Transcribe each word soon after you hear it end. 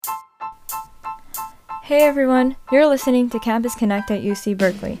Hey everyone, you're listening to Campus Connect at UC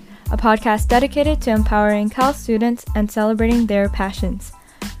Berkeley, a podcast dedicated to empowering Cal students and celebrating their passions.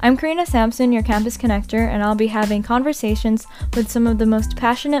 I'm Karina Sampson, your campus connector, and I'll be having conversations with some of the most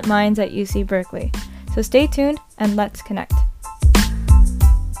passionate minds at UC Berkeley. So stay tuned and let's connect.